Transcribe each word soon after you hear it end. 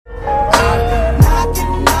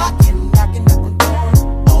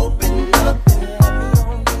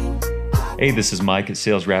Hey, this is Mike at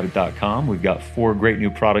salesrabbit.com. We've got 4 great new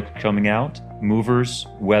products coming out: movers,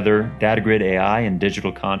 weather, data grid AI, and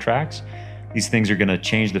digital contracts. These things are going to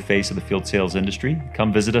change the face of the field sales industry.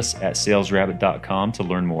 Come visit us at salesrabbit.com to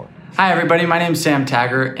learn more. Hi, everybody. My name is Sam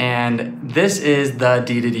Taggart, and this is the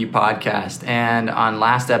D2D podcast. And on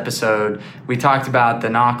last episode, we talked about the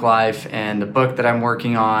knock life and the book that I'm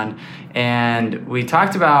working on. And we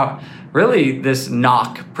talked about really this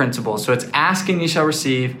knock principle. So it's ask and you shall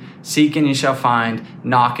receive, seek and you shall find,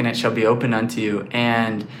 knock and it shall be opened unto you.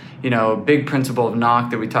 And, a big principle of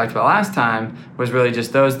knock that we talked about last time was really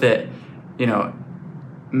just those that,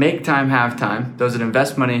 make time, have time, those that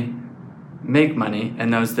invest money, make money,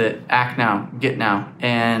 and those that act now, get now.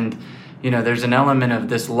 And, there's an element of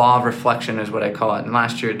this law of reflection is what I call it. And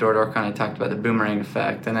last year at Door kind of talked about the boomerang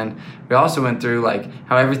effect. And then we also went through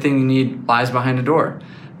how everything you need lies behind a door.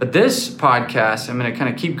 But this podcast, I'm going to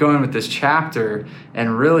kind of keep going with this chapter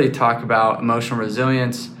and really talk about emotional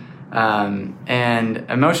resilience. And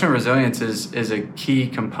emotional resilience is a key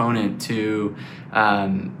component to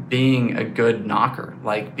being a good knocker,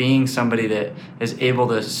 like being somebody that is able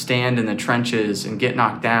to stand in the trenches and get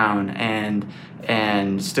knocked down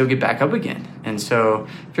and still get back up again. And so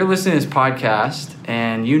if you're listening to this podcast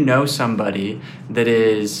and you know somebody that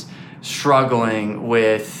is struggling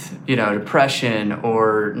with depression,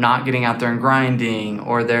 or not getting out there and grinding,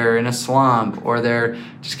 or they're in a slump, or they're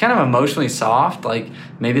just kind of emotionally soft,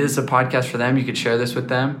 maybe this is a podcast for them. You could share this with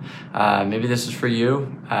them. Maybe this is for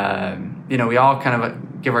you. We all kind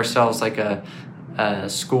of give ourselves a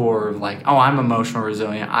score of I'm emotional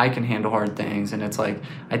resilient, I can handle hard things. And it's I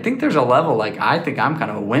think there's a level, I think I'm kind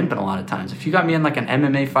of a wimp in a lot of times. If you got me in an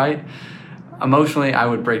MMA fight, emotionally I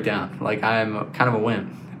would break down. I'm kind of a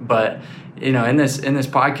wimp. But in this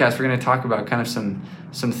podcast, we're going to talk about kind of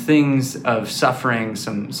some things of suffering,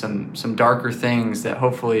 some darker things that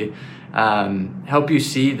hopefully help you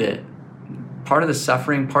see that part of the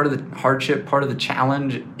suffering, part of the hardship, part of the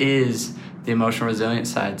challenge is the emotional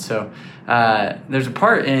resilience side. So there's a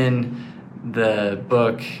part in the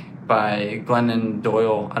book by Glennon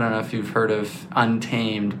Doyle. I don't know if you've heard of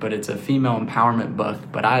Untamed, but it's a female empowerment book,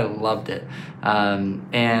 but I loved it.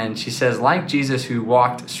 And she says, like Jesus, who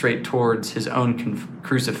walked straight towards his own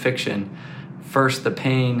crucifixion, first the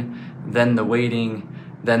pain, then the waiting,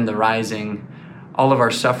 then the rising. All of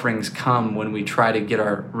our sufferings come when we try to get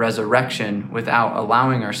our resurrection without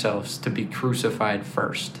allowing ourselves to be crucified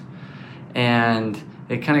first. And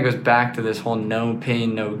it kind of goes back to this whole no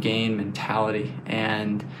pain, no gain mentality.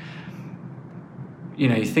 And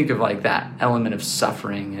you think of that element of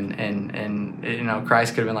suffering and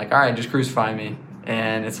Christ could have been all right, just crucify me.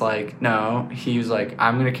 And it's no, he was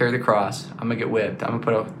I'm going to carry the cross. I'm going to get whipped. I'm going to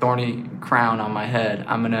put a thorny crown on my head.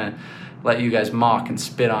 I'm going to let you guys mock and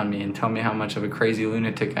spit on me and tell me how much of a crazy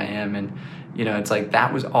lunatic I am. And, it's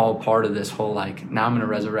that was all part of this whole, now I'm going to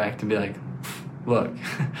resurrect and be look,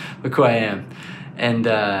 look who I am. And,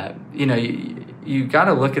 you got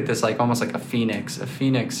to look at this almost like a phoenix. A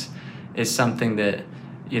phoenix is something that,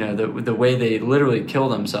 the way they literally kill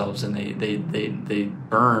themselves and they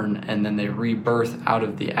burn and then they rebirth out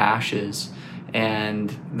of the ashes,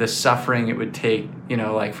 and the suffering it would take,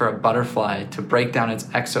 for a butterfly to break down its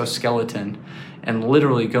exoskeleton and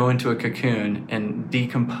literally go into a cocoon and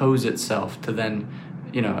decompose itself to then,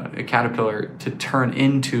 a caterpillar to turn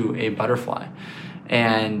into a butterfly.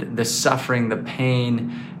 And the suffering, the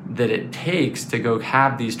pain that it takes to go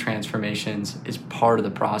have these transformations is part of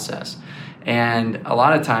the process. And a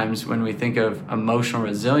lot of times when we think of emotional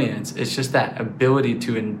resilience, it's just that ability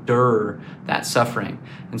to endure that suffering.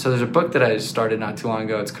 And so there's a book that I started not too long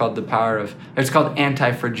ago. It's called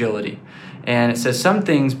Anti-Fragility. And it says some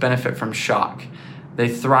things benefit from shock. They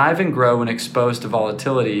thrive and grow when exposed to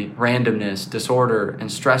volatility, randomness, disorder, and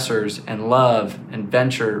stressors, and love, and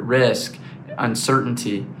venture, risk,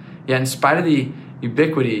 uncertainty. Yet in spite of the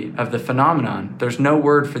ubiquity of the phenomenon, there's no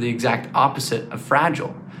word for the exact opposite of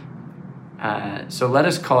fragile. So let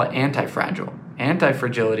us call it anti-fragile.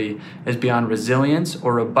 Anti-fragility is beyond resilience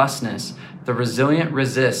or robustness. The resilient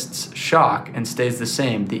resists shock and stays the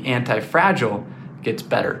same. The anti-fragile gets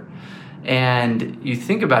better. And you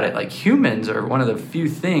think about it, humans are one of the few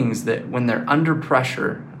things that when they're under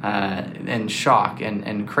pressure and shock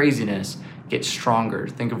and craziness, get stronger.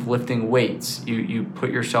 Think of lifting weights. You put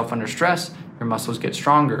yourself under stress, your muscles get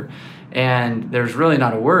stronger. And there's really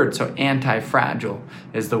not a word, so anti-fragile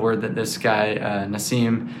is the word that this guy,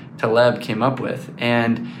 Nassim Taleb, came up with.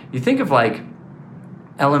 And you think of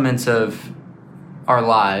elements of our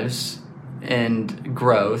lives and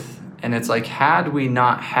growth, and it's had we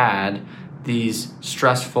not had these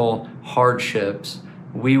stressful hardships,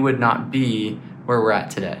 we would not be where we're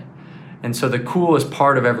at today. And so the coolest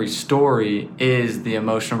part of every story is the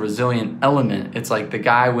emotional resilient element. It's like the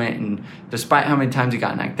guy went and, despite how many times he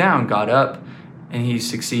got knocked down, got up and he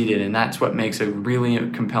succeeded. And that's what makes a really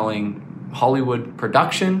compelling Hollywood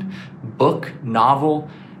production, book, novel,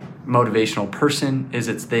 motivational person,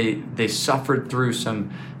 is they suffered through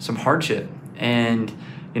some hardship. And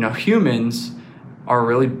humans are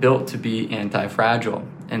really built to be anti-fragile.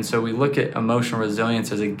 And so we look at emotional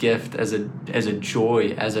resilience as a gift, as a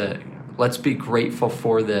joy, as a let's be grateful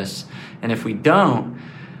for this. And if we don't,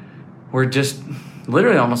 we're just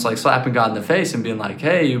literally almost like slapping God in the face and being like,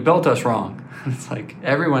 hey, you built us wrong. It's like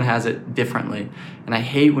everyone has it differently. And I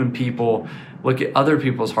hate when people look at other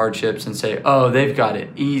people's hardships and say, oh, they've got it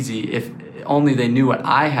easy. If only they knew what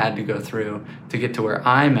I had to go through to get to where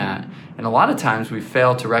I'm at. And a lot of times we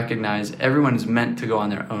fail to recognize everyone is meant to go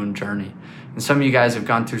on their own journey. And some of you guys have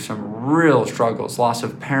gone through some real struggles, loss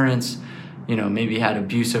of parents, maybe had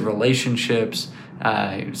abusive relationships,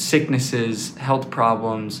 sicknesses, health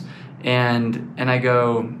problems. And I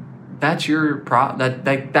go, that's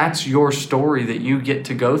that's your story that you get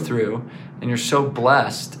to go through. And you're so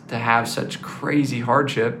blessed to have such crazy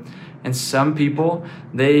hardship. And some people,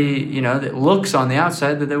 it looks on the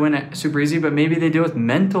outside that they went super easy, but maybe they deal with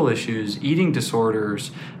mental issues, eating disorders,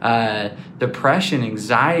 depression,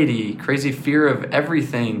 anxiety, crazy fear of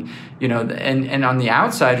everything, and on the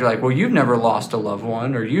outside, you're like, well, you've never lost a loved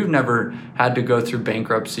one, or you've never had to go through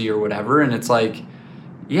bankruptcy or whatever. And it's like,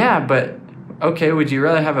 yeah, but okay, would you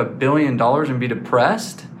rather have $1 billion and be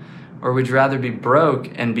depressed? Or would you rather be broke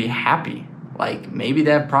and be happy? Like maybe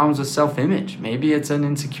they have problems with self-image. Maybe it's an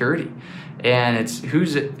insecurity. And it's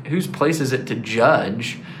whose place is it to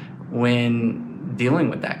judge when dealing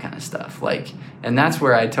with that kind of stuff? And that's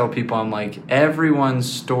where I tell people, I'm like,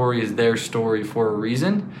 everyone's story is their story for a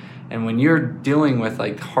reason. And when you're dealing with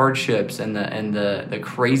like hardships and the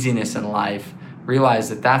craziness in life, realize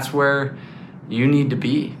that that's where you need to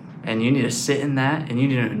be. And you need to sit in that, and you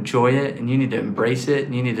need to enjoy it, and you need to embrace it,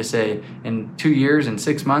 and you need to say, in 2 years and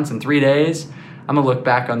 6 months and 3 days, I'm going to look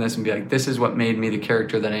back on this and be like, this is what made me the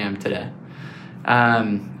character that I am today.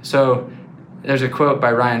 So there's a quote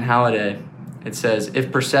by Ryan Holiday. It says,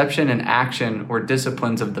 if perception and action were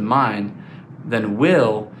disciplines of the mind, then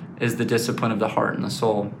will is the discipline of the heart and the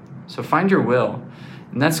soul. So find your will.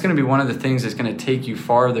 And that's going to be one of the things that's going to take you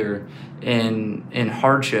farther in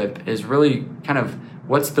hardship, is really kind of,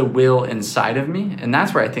 what's the will inside of me? And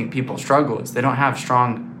that's where I think people struggle, is they don't have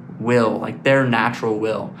strong will, like their natural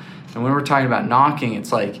will. And when we're talking about knocking,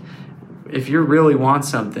 it's like, if you really want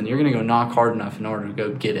something, you're going to go knock hard enough in order to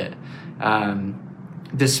go get it.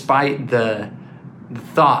 Despite the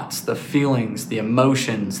thoughts, the feelings, the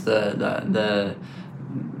emotions,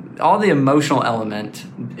 all the emotional element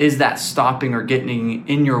is that stopping or getting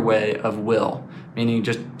in your way of will, meaning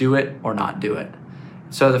just do it or not do it.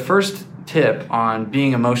 So the first tip on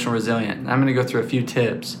being emotional resilient, I'm going to go through a few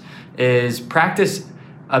tips, is practice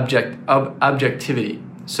objectivity.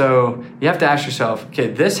 So you have to ask yourself, okay,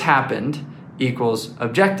 this happened equals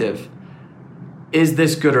objective. Is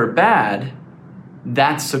this good or bad?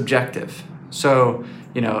 That's subjective. So,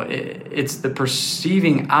 it's the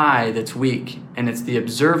perceiving eye that's weak, and it's the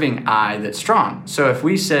observing eye that's strong. So if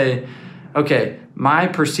we say, okay, my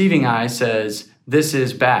perceiving eye says this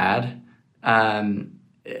is bad,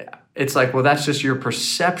 it's like, well, that's just your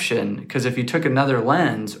perception. Because if you took another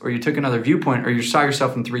lens, or you took another viewpoint, or you saw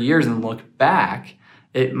yourself in 3 years and looked back,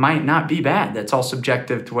 it might not be bad. That's all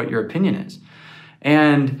subjective to what your opinion is.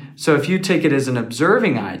 And so if you take it as an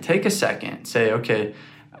observing eye, take a second, say, okay,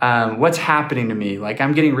 what's happening to me? Like,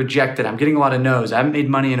 I'm getting rejected. I'm getting a lot of no's. I haven't made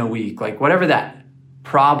money in a week. Like, whatever that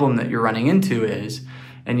problem that you're running into is,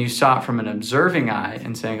 and you saw it from an observing eye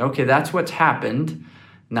and saying, okay, that's what's happened,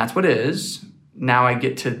 and that's what is. Now I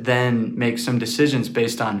get to then make some decisions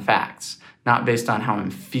based on facts, not based on how I'm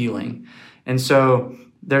feeling. And so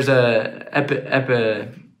there's Epictetus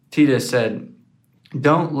said,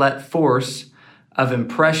 don't let force of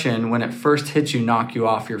impression when it first hits you knock you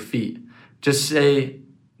off your feet. Just say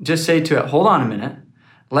to it, hold on a minute,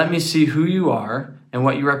 let me see who you are and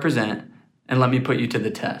what you represent, and let me put you to the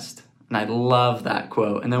test. And I love that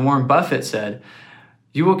quote. And then Warren Buffett said,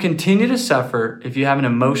 you will continue to suffer if you have an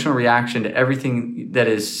emotional reaction to everything that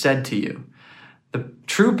is said to you. The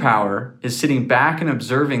true power is sitting back and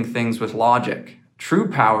observing things with logic. True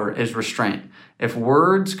power is restraint. If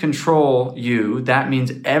words control you, that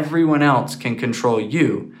means everyone else can control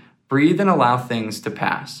you. Breathe and allow things to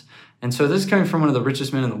pass. And so this is coming from one of the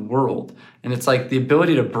richest men in the world. And it's like the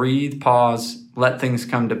ability to breathe, pause, let things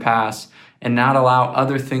come to pass, and not allow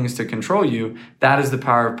other things to control you. That is the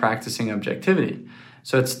power of practicing objectivity.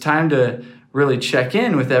 So it's time to really check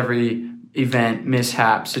in with every event,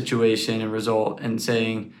 mishap, situation, and result, and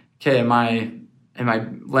saying, okay, am I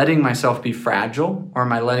letting myself be fragile, or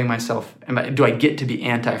am I letting myself? Do I get to be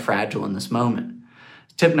anti-fragile in this moment?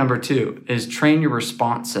 Tip number 2 is train your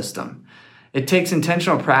response system. It takes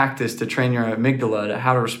intentional practice to train your amygdala to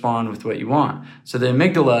how to respond with what you want. So the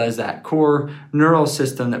amygdala is that core neural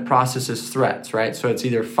system that processes threats, right? So it's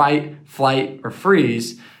either fight, flight, or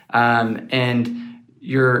freeze. What's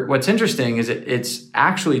interesting is it's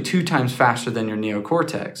actually 2 times faster than your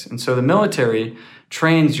neocortex. And so the military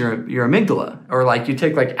trains your amygdala, or like you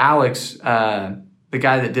take like Alex, the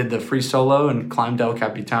guy that did the free solo and climbed El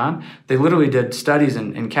Capitan. They literally did studies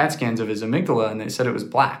and CAT scans of his amygdala, and they said it was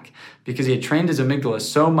black because he had trained his amygdala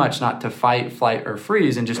so much not to fight, flight, or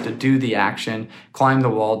freeze, and just to do the action, climb the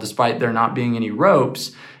wall, despite there not being any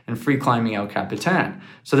ropes, and free climbing El Capitan.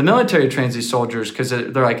 So the military trains these soldiers because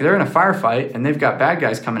they're in a firefight and they've got bad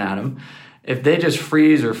guys coming at them. If they just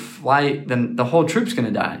freeze or flight, then the whole troop's going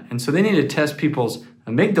to die. And so they need to test people's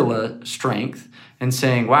amygdala strength and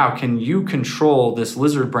saying, wow, can you control this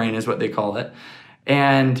lizard brain, is what they call it,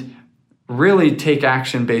 and really take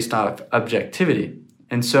action based off objectivity.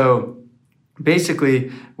 And so basically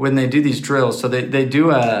when they do these drills, so they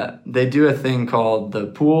do a thing called the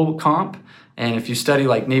pool comp. And if you study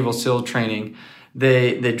like Naval SEAL training,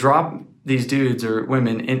 they drop these dudes or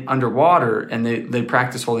women underwater, and they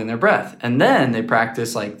practice holding their breath. And then they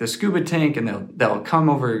practice like the scuba tank, and they'll come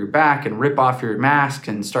over your back and rip off your mask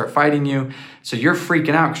and start fighting you. So you're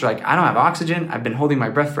freaking out because you're like, I don't have oxygen. I've been holding my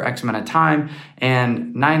breath for X amount of time.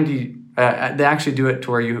 And they actually do it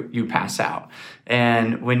to where you pass out.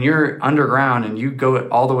 And when you're underground and you go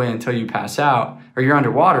all the way until you pass out, or you're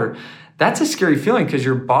underwater, that's a scary feeling because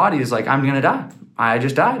your body is like, I'm going to die. I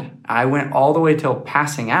just died. I went all the way till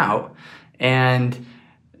passing out. And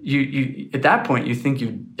you at that point, you think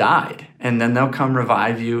you died, and then they'll come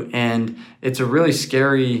revive you. And it's a really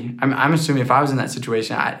scary, I'm assuming if I was in that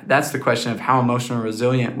situation, that's the question of how emotional and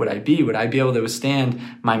resilient would I be? Would I be able to withstand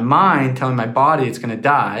my mind telling my body it's going to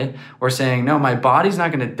die, or saying, no, my body's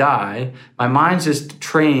not going to die. My mind's just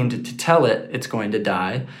trained to tell it it's going to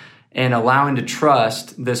die, and allowing to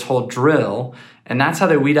trust this whole drill. And that's how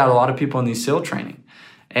they weed out a lot of people in these SEAL training.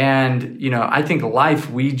 And, I think life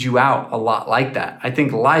weeds you out a lot like that. I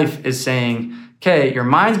think life is saying, okay, your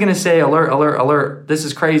mind's going to say, alert, alert, alert. This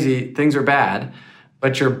is crazy. Things are bad.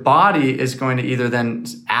 But your body is going to either then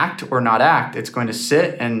act or not act. It's going to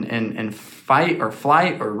sit and fight or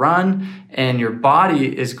flight or run. And your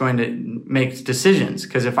body is going to make decisions.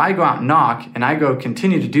 Because if I go out and knock and I go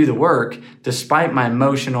continue to do the work despite my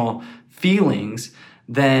emotional feelings,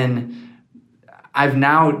 then I've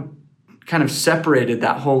now kind of separated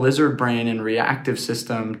that whole lizard brain and reactive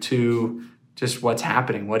system to just what's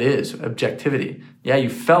happening, what is objectivity. Yeah, you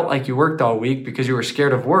felt like you worked all week because you were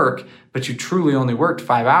scared of work, but you truly only worked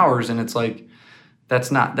 5 hours. And it's like, that's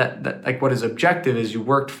not that like what is objective is you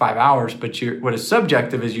worked 5 hours, but what is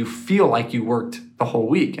subjective is you feel like you worked the whole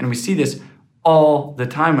week. And we see this all the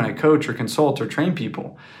time when I coach or consult or train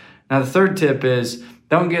people. Now, the third tip is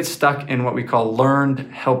don't get stuck in what we call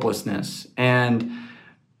learned helplessness. And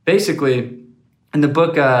basically, in the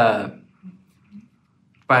book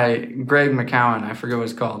by Greg McKeown, I forget what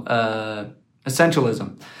it's called,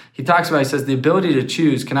 Essentialism, he talks about, he says, the ability to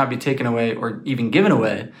choose cannot be taken away or even given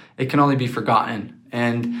away. It can only be forgotten.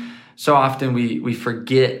 And so often we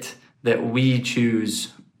forget that we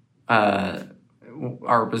choose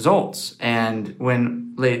our results. And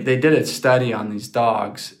when they did a study on these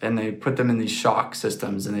dogs, and they put them in these shock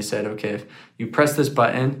systems, and they said, okay, if you press this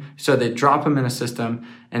button, so they drop them in a system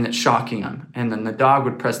and it's shocking them. And then the dog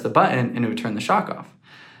would press the button and it would turn the shock off.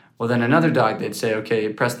 Well, then another dog, they'd say, okay,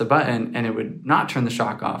 press the button, and it would not turn the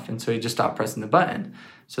shock off. And so he just stopped pressing the button.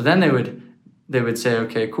 So then they would say,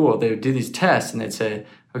 okay, cool. They would do these tests, and they'd say,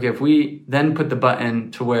 okay, if we then put the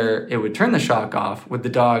button to where it would turn the shock off, would the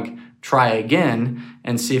dog try again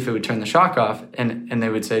and see if it would turn the shock off? And they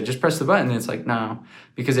would say, just press the button. And it's like, no,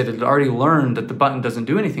 because it had already learned that the button doesn't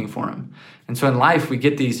do anything for him. And so in life, we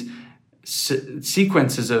get these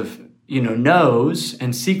sequences of, no's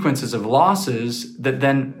and sequences of losses that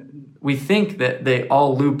then we think that they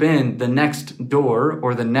all loop in. The next door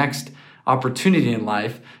or the next opportunity in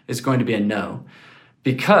life is going to be a no,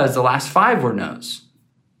 because the last 5 were no's.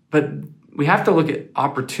 But we have to look at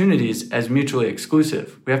opportunities as mutually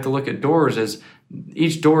exclusive. We have to look at doors as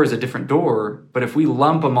each door is a different door. But if we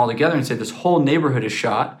lump them all together and say this whole neighborhood is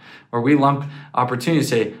shot, or we lump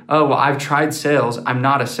opportunities and say, oh, well, I've tried sales, I'm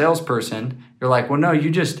not a salesperson. You're like, well, no, you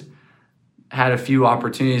just had a few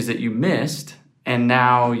opportunities that you missed, and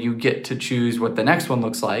now you get to choose what the next one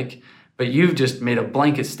looks like. but you've just made a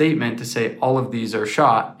blanket statement to say all of these are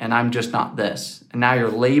shot and I'm just not this. And now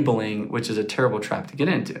you're labeling, which is a terrible trap to get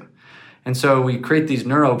into. And so we create these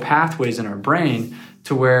neural pathways in our brain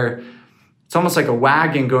to where it's almost like a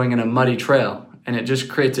wagon going in a muddy trail, and it just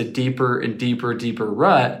creates a deeper and deeper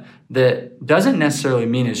rut that doesn't necessarily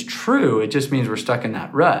mean is true. It just means we're stuck in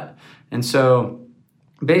that rut. And so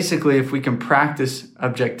basically, if we can practice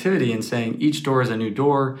objectivity and saying each door is a new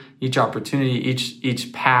door, each opportunity,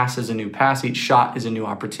 each pass is a new pass, each shot is a new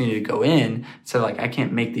opportunity to go in. So like, I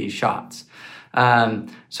can't make these shots.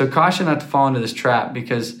 So caution not to fall into this trap,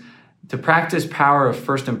 because to practice power of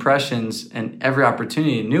first impressions and every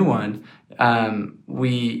opportunity, a new one,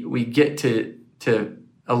 we get to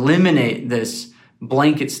eliminate this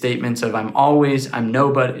blanket statements of I'm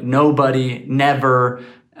nobody, never,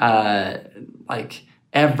 like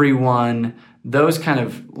everyone. Those kind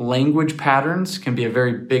of language patterns can be a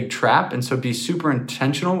very big trap. And so be super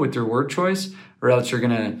intentional with your word choice, or else you're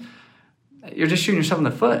just shooting yourself in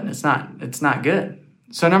the foot, and it's not good.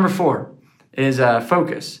 So number 4 is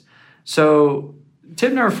focus. So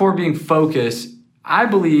tip number 4 being focus. I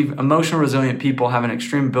believe emotional resilient people have an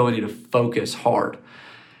extreme ability to focus hard.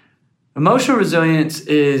 Emotional resilience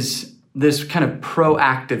is this kind of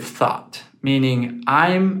proactive thought, meaning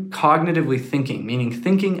I'm cognitively thinking, meaning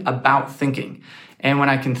thinking about thinking. And when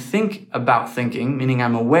I can think about thinking, meaning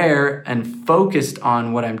I'm aware and focused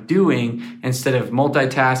on what I'm doing instead of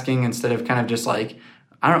multitasking, instead of kind of just like,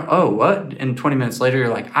 what? And 20 minutes later, you're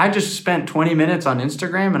like, I just spent 20 minutes on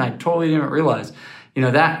Instagram and I totally didn't realize.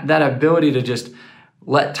 That ability to just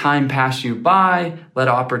let time pass you by, let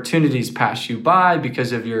opportunities pass you by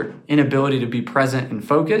because of your inability to be present and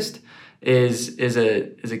focused is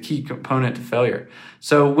a key component to failure.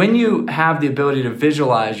 So when you have the ability to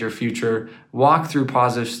visualize your future, walk through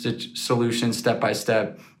positive solutions step by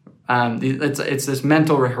step, it's this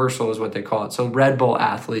mental rehearsal is what they call it. So Red Bull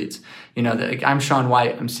athletes, I'm Shaun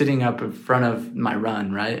White. I'm sitting up in front of my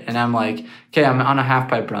run, right? And I'm like, okay, I'm on a half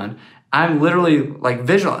pipe run. I'm literally like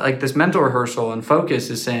this mental rehearsal and focus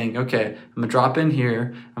is saying, okay, I'm gonna drop in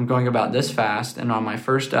here. I'm going about this fast. And on my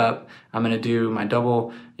first up, I'm gonna do my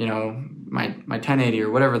double, my 1080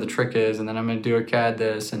 or whatever the trick is. And then I'm gonna do a CAD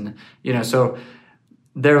this. And, so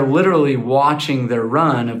they're literally watching their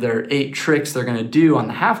run of their 8 tricks they're gonna do on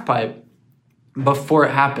the half pipe before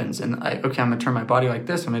it happens. And I'm gonna turn my body like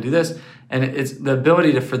this. I'm gonna do this. And it's the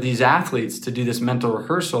ability for these athletes to do this mental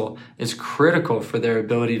rehearsal is critical for their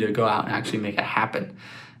ability to go out and actually make it happen.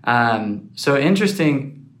 So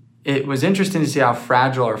interesting. It was interesting to see how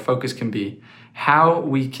fragile our focus can be, how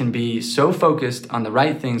we can be so focused on the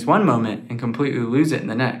right things one moment and completely lose it in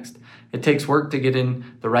the next. It takes work to get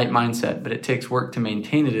in the right mindset, but it takes work to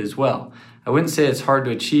maintain it as well. I wouldn't say it's hard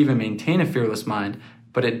to achieve and maintain a fearless mind,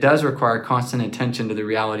 but it does require constant attention to the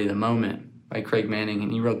reality of the moment. By Craig Manning,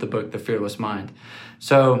 and he wrote the book, The Fearless Mind.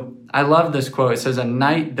 So I love this quote. It says, a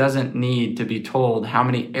knight doesn't need to be told how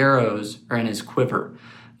many arrows are in his quiver.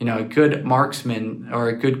 A good marksman or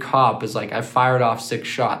a good cop is like, I fired off 6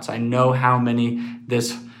 shots. I know how many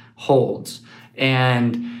this holds.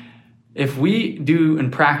 And if we do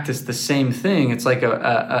and practice the same thing, it's like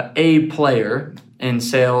a player in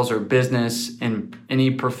sales or business in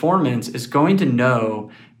any performance is going to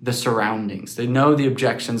know the surroundings. They know the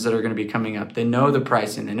objections that are going to be coming up. They know the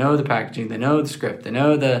pricing. They know the packaging. They know the script. They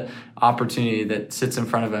know the opportunity that sits in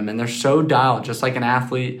front of them. And they're so dialed, just like an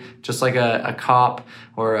athlete, just like a cop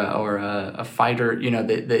or a fighter.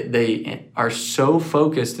 They are so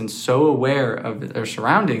focused and so aware of their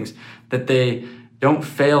surroundings that they don't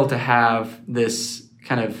fail to have this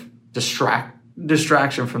kind of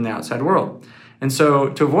distraction from the outside world. And so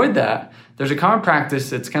to avoid that, there's a common practice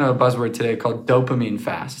that's kind of a buzzword today called dopamine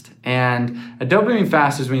fast. And a dopamine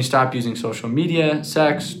fast is when you stop using social media,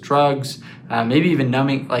 sex, drugs, maybe even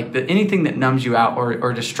numbing, anything that numbs you out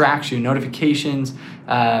or distracts you, notifications,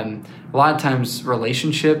 a lot of times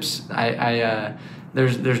relationships.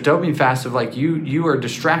 There's dopamine fast of you are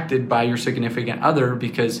distracted by your significant other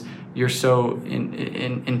because you're so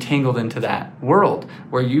entangled into that world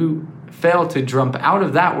where you fail to jump out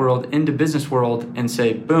of that world into business world and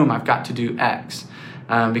say, boom, I've got to do X.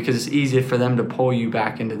 Because it's easy for them to pull you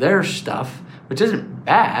back into their stuff, which isn't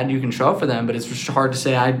bad. You can show up for them, but it's just hard to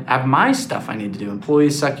say, I have my stuff I need to do.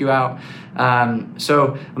 Employees suck you out.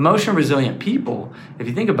 So emotional resilient people, if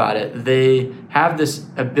you think about it, they have this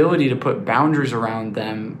ability to put boundaries around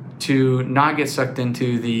them to not get sucked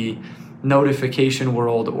into the notification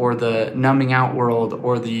world or the numbing out world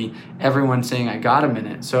or the everyone saying I got a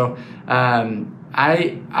minute. So I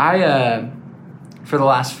for the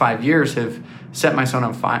last 5 years have set my phone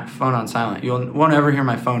on silent. You won't ever hear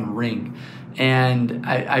my phone ring. And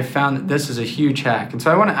I found that this is a huge hack. And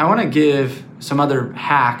so I want to give some other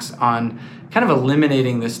hacks on kind of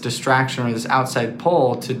eliminating this distraction or this outside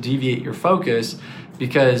pull to deviate your focus,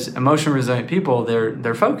 because emotionally resilient people,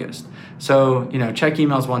 they're focused. So, check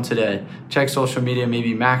emails once a day, check social media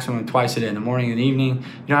maybe maximum twice a day, in the morning and evening.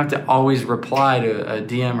 You don't have to always reply to a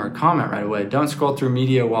DM or a comment right away. Don't scroll through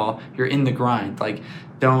media while you're in the grind. Like,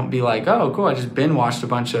 don't be like, oh, cool, I just binge watched a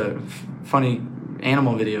bunch of funny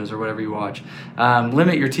animal videos or whatever you watch.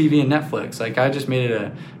 Limit your TV and Netflix. Like, I just made it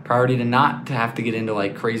a priority to not to have to get into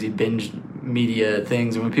like crazy binge media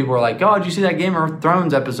things. And when people were like, oh, did you see that Game of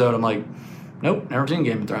Thrones episode? I'm like, nope, never seen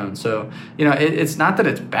Game of Thrones. So, it's not that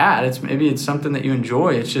it's bad. It's something that you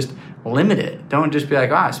enjoy. It's just limit it. Don't just be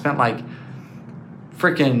like, I spent like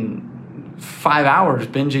freaking 5 hours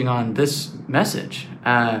binging on this message.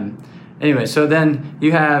 Anyway, so then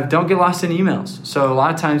you have, don't get lost in emails. So a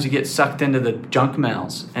lot of times you get sucked into the junk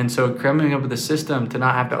mails. And so coming up with a system to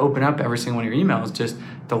not have to open up every single one of your emails, just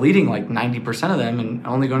deleting like 90% of them and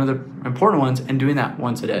only going to the important ones and doing that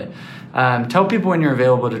once a day. Tell people when you're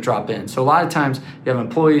available to drop in. So a lot of times you have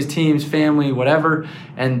employees, teams, family, whatever,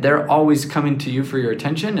 and they're always coming to you for your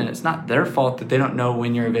attention, and it's not their fault that they don't know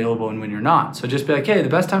when you're available and when you're not. So just be like, hey, the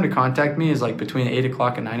best time to contact me is like between 8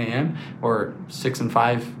 o'clock and 9 a.m. or 6 and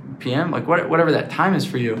 5 p.m., like whatever that time is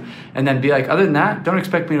for you. And then be like, other than that, don't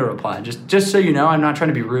expect me to reply. Just so you know, I'm not trying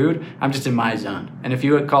to be rude. I'm just in my zone. And if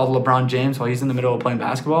you had called LeBron James while he's in the middle of playing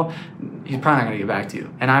basketball, he's probably not going to get back to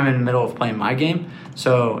you. And I'm in the middle of playing my game.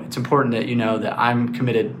 So it's important that you know that I'm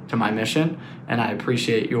committed to my mission, and I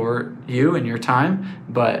appreciate you and your time,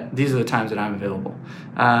 but these are the times that I'm available.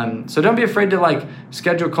 So don't be afraid to like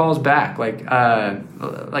schedule calls back like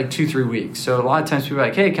 2-3 weeks. So a lot of times people are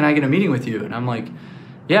like, hey, can I get a meeting with you? And I'm like,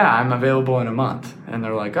 yeah, I'm available in a month. And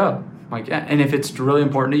they're like, oh, like, yeah. And if it's really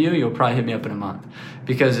important to you, you'll probably hit me up in a month,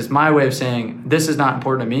 because it's my way of saying, this is not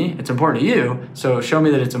important to me. It's important to you. So show me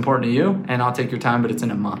that it's important to you, and I'll take your time, but it's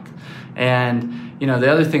in a month. And,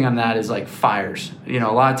 the other thing on that is like fires. A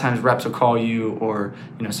lot of times reps will call you, or,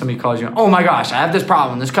 somebody calls you, oh my gosh, I have this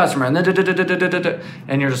problem, this customer, and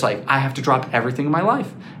you're just like, I have to drop everything in my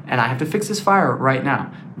life and I have to fix this fire right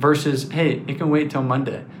now, versus, hey, it can wait till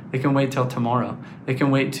Monday. It can wait till tomorrow. It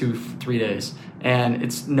can wait 3 days.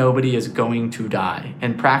 And nobody is going to die.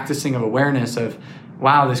 And practicing of awareness of,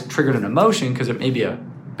 wow, this triggered an emotion because it may be a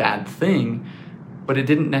bad thing, but it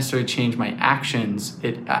didn't necessarily change my actions.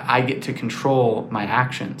 I get to control my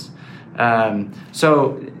actions.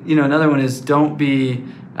 So, another one is don't be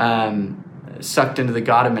sucked into the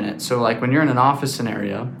God a minute. So like when you're in an office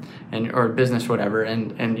scenario or business, whatever,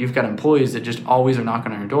 and you've got employees that just always are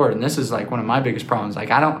knocking on your door. And this is like one of my biggest problems.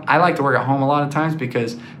 Like I like to work at home a lot of times,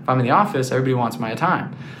 because if I'm in the office, everybody wants my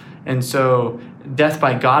time. And so death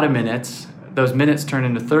by God a minutes, those minutes turn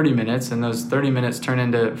into 30 minutes, and those 30 minutes turn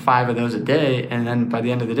into 5 of those a day. And then by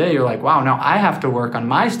the end of the day, you're like, wow, now I have to work on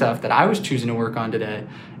my stuff that I was choosing to work on today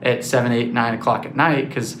at 7, 8, 9 o'clock at night,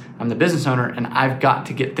 because I'm the business owner and I've got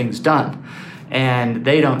to get things done. And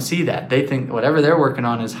they don't see that. They think whatever they're working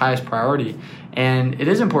on is highest priority. And it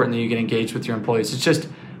is important that you get engaged with your employees. It's just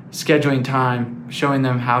scheduling time, showing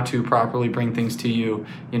them how to properly bring things to you,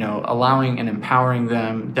 allowing and empowering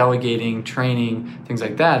them, delegating, training, things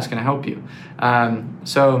like that is going to help you.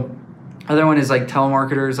 So other one is like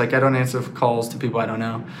telemarketers. Like I don't answer calls to people I don't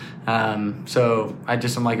know. So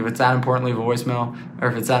I'm like, if it's that important, leave a voicemail, or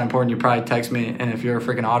if it's that important, you probably text me. And if you're a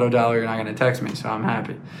freaking auto dialer, you're not going to text me. So I'm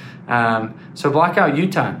happy. So block out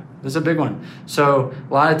you time. This is a big one. So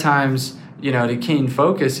a lot of times, to keen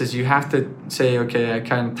focus is you have to say, okay, I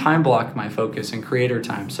kind of time block my focus and creator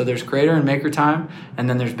time. So there's creator and maker time, and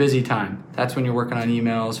then there's busy time. That's when you're working on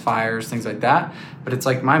emails, fires, things like that. But it's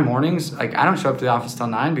like my mornings, like I don't show up to the office till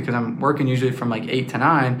 9, because I'm working usually from like 8 to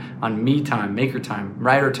 9 on me time, maker time,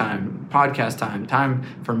 writer time, podcast time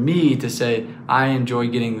for me to say, I enjoy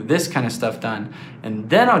getting this kind of stuff done. And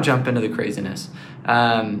then I'll jump into the craziness.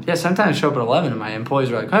 Sometimes I show up at 11 and my employees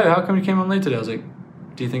are like, hey, how come you came on late today? I was like,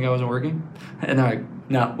 do you think I wasn't working? And they're like,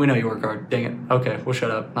 no, we know you work hard. Dang it. Okay, we'll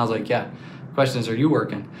shut up. And I was like, yeah. Question is, are you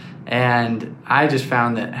working? And I just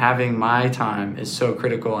found that having my time is so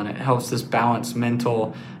critical, and it helps this balance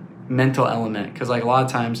mental element. Because like a lot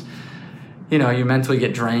of times, you mentally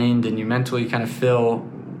get drained and you mentally kind of feel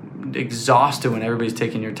exhausted when everybody's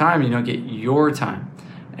taking your time. You don't get your time.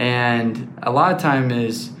 And a lot of time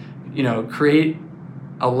is, create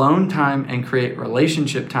alone time and create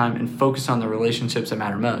relationship time and focus on the relationships that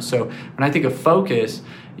matter most. So when I think of focus,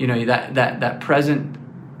 that present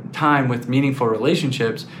time with meaningful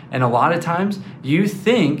relationships, and a lot of times you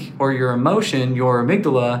think, or your emotion, your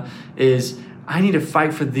amygdala is, I need to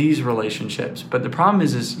fight for these relationships. But the problem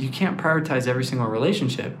is you can't prioritize every single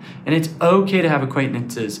relationship. And it's okay to have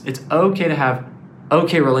acquaintances. It's okay to have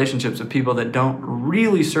okay relationships with people that don't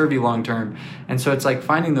really serve you long term. And so it's like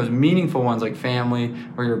finding those meaningful ones, like family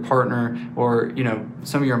or your partner or,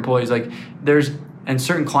 some of your employees. Like and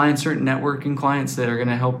certain clients, certain networking clients that are going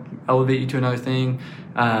to help elevate you to another thing,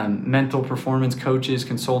 mental performance coaches,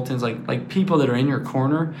 consultants, like people that are in your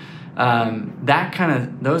corner.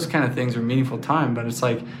 Those kind of things are meaningful time. But it's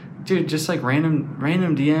like, dude, just like random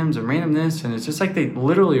DMs and random this, and it's just like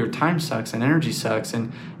your time sucks and energy sucks,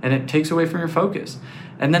 and it takes away from your focus.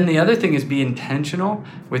 And then the other thing is be intentional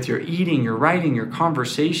with your eating, your writing, your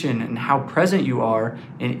conversation, and how present you are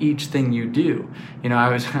in each thing you do.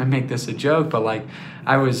 I make this a joke, but like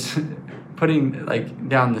I was putting like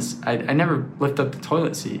down this, I never lift up the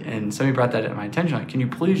toilet seat, and somebody brought that to my attention. Like, can you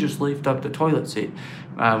please just lift up the toilet seat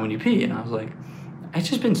when you pee? And I was like, it's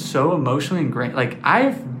just been so emotionally ingrained. Like,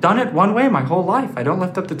 I've done it one way my whole life. I don't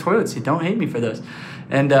lift up the toilet seat. Don't hate me for this.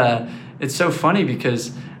 And it's so funny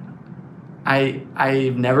because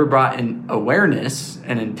I've never brought in awareness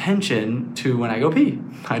and intention to when I go pee.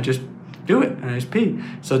 I just do it and I just pee.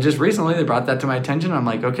 So just recently they brought that to my attention. I'm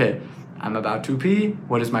like, okay, I'm about to pee.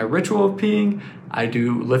 What is my ritual of peeing? I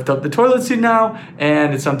do lift up the toilet seat now,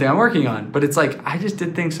 and it's something I'm working on. But it's like I just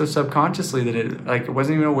did things so subconsciously that it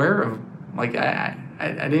wasn't even aware of. Like I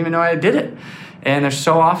didn't even know I did it. And there's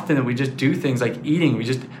so often that we just do things like eating.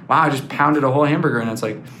 I just pounded a whole hamburger, and it's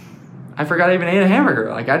like, I forgot I even ate a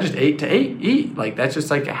hamburger. Like I just ate to eat. Like that's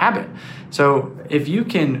just like a habit. So if you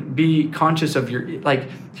can be conscious of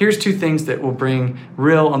here's two things that will bring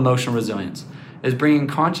real emotional resilience, is bringing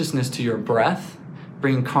consciousness to your breath,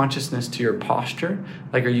 bringing consciousness to your posture.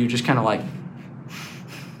 Like, are you just kind of like,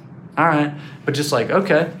 all right, but just like,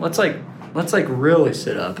 okay, let's really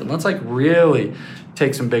sit up, and let's like really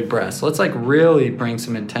take some big breaths. Let's like really bring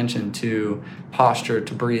some intention to posture,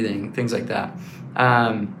 to breathing, things like that.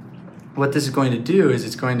 What this is going to do is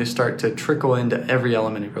it's going to start to trickle into every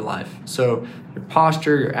element of your life. So your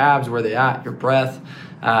posture, your abs, where they at, your breath,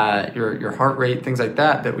 your heart rate, things like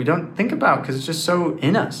that we don't think about because it's just so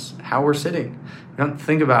in us, how we're sitting. We don't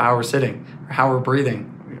think about how we're sitting or how we're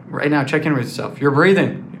breathing. Right now, check in with yourself. You're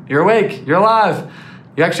breathing. You're awake. You're alive.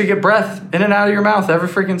 You actually get breath in and out of your mouth every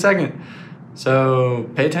freaking second. So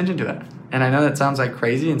pay attention to it. And I know that sounds like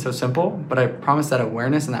crazy and so simple, but I promise that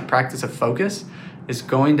awareness and that practice of focus is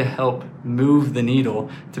going to help move the needle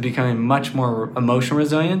to becoming much more emotional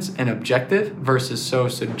resilience and objective versus so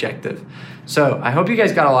subjective. So I hope you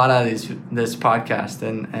guys got a lot out of this podcast,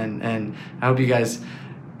 and I hope you guys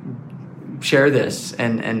share this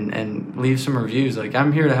and leave some reviews. Like,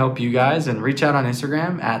 I'm here to help you guys, and reach out on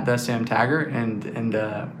Instagram at @TheSamTaggart,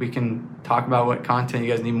 and we can talk about what content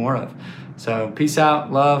you guys need more of. So peace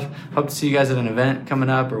out, love. Hope to see you guys at an event coming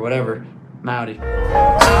up or whatever. I'm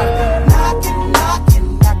outie.